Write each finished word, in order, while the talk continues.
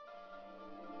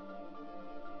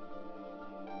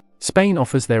Spain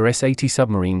offers their S80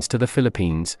 submarines to the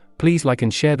Philippines. Please like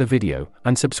and share the video,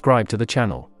 and subscribe to the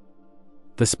channel.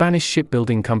 The Spanish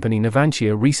shipbuilding company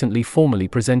Navantia recently formally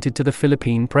presented to the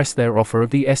Philippine press their offer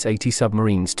of the S80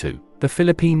 submarines to the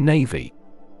Philippine Navy.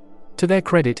 To their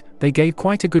credit, they gave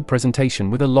quite a good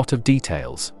presentation with a lot of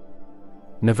details.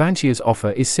 Navantia's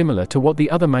offer is similar to what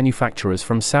the other manufacturers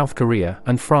from South Korea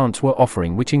and France were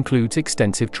offering, which includes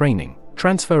extensive training,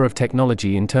 transfer of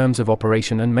technology in terms of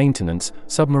operation and maintenance,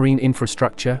 submarine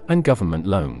infrastructure, and government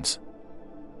loans.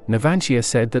 Navantia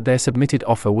said that their submitted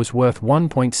offer was worth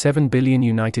 $1.7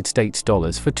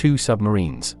 billion for 2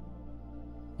 submarines,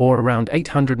 or around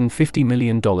 $850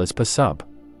 million per sub.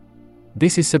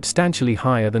 This is substantially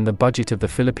higher than the budget of the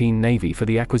Philippine Navy for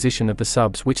the acquisition of the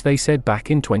subs, which they said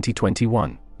back in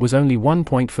 2021 was only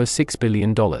 $1.46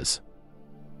 billion.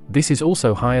 This is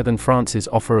also higher than France's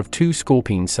offer of 2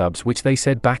 Scorpene subs, which they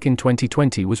said back in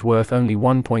 2020 was worth only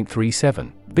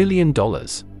 $1.37 billion.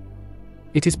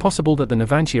 It is possible that the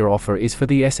Navantia offer is for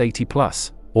the S80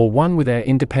 Plus, or one with air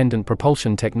independent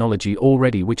propulsion technology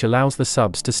already, which allows the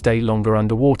subs to stay longer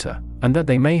underwater, and that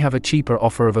they may have a cheaper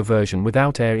offer of a version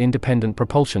without air independent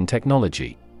propulsion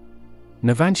technology.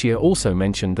 Navantia also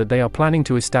mentioned that they are planning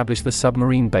to establish the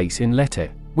submarine base in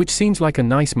Leyte, which seems like a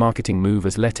nice marketing move,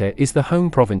 as Leyte is the home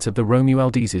province of the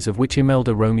Romualdezes, of which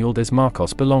Imelda Romualdez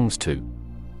Marcos belongs to.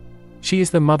 She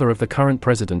is the mother of the current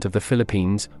president of the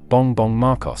Philippines, Bongbong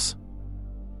Marcos.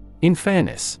 In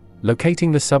fairness,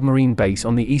 locating the submarine base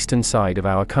on the eastern side of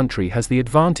our country has the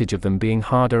advantage of them being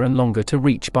harder and longer to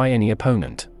reach by any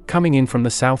opponent coming in from the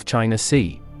South China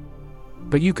Sea.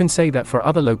 But you can say that for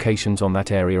other locations on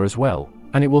that area as well,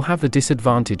 and it will have the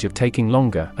disadvantage of taking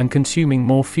longer and consuming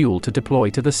more fuel to deploy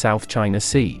to the South China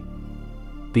Sea.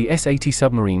 The S80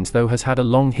 submarines, though, has had a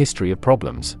long history of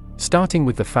problems, starting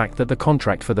with the fact that the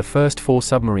contract for the first 4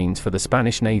 submarines for the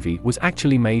Spanish Navy was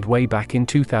actually made way back in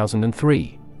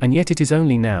 2003. And yet it is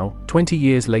only now, 20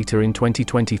 years later in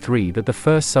 2023, that the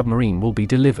first submarine will be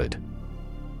delivered.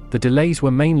 The delays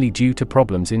were mainly due to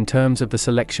problems in terms of the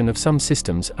selection of some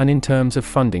systems and in terms of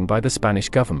funding by the Spanish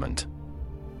government.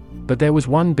 But there was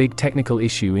one big technical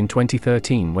issue in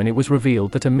 2013 when it was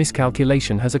revealed that a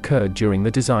miscalculation has occurred during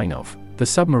the design of the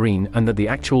submarine, and that the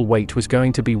actual weight was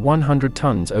going to be 100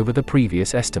 tons over the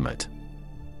previous estimate.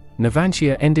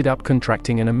 Navantia ended up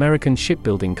contracting an American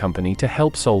shipbuilding company to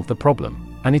help solve the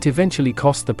problem, and it eventually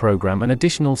cost the program an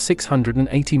additional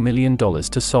 $680 million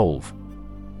to solve.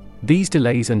 These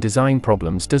delays and design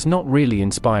problems does not really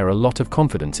inspire a lot of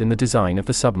confidence in the design of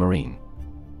the submarine.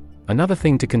 Another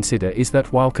thing to consider is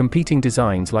that while competing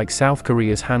designs like South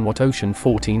Korea's Hanwha Ocean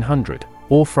 1400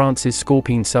 or France's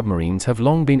Scorpene submarines have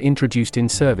long been introduced in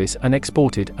service and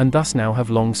exported, and thus now have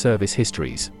long service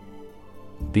histories,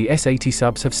 the S80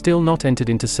 subs have still not entered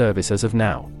into service as of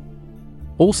now.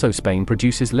 Also, Spain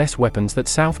produces less weapons than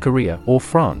South Korea or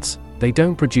France. They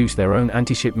don't produce their own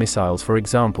anti-ship missiles, for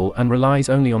example, and relies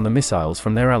only on the missiles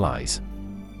from their allies.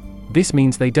 This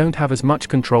means they don't have as much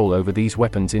control over these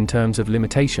weapons in terms of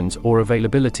limitations or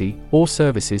availability, or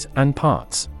services and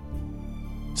parts.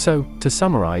 So, to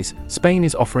summarize, Spain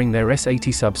is offering their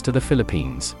S80 subs to the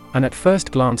Philippines, and at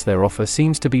first glance their offer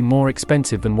seems to be more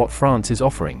expensive than what France is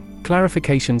offering.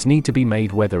 Clarifications need to be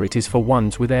made whether it is for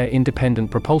ones with air-independent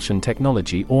propulsion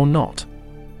technology or not.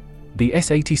 The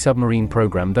S80 submarine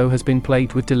program, though, has been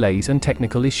plagued with delays and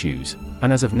technical issues,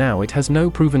 and as of now it has no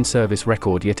proven service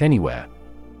record yet anywhere.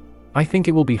 I think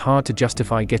it will be hard to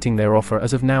justify getting their offer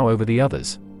as of now over the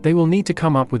others. They will need to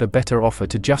come up with a better offer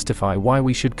to justify why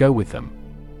we should go with them.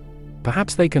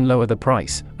 Perhaps they can lower the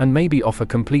price, and maybe offer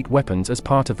complete weapons as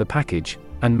part of the package,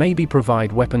 and maybe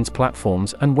provide weapons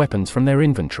platforms and weapons from their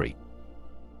inventory.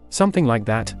 Something like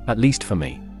that, at least for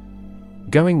me.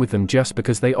 Going with them just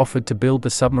because they offered to build the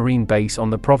submarine base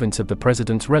on the province of the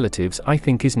president's relatives, I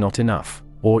think is not enough,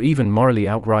 or even morally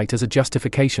outright as a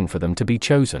justification for them to be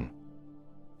chosen.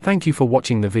 Thank you for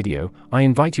watching the video. I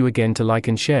invite you again to like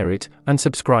and share it, and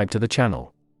subscribe to the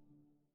channel.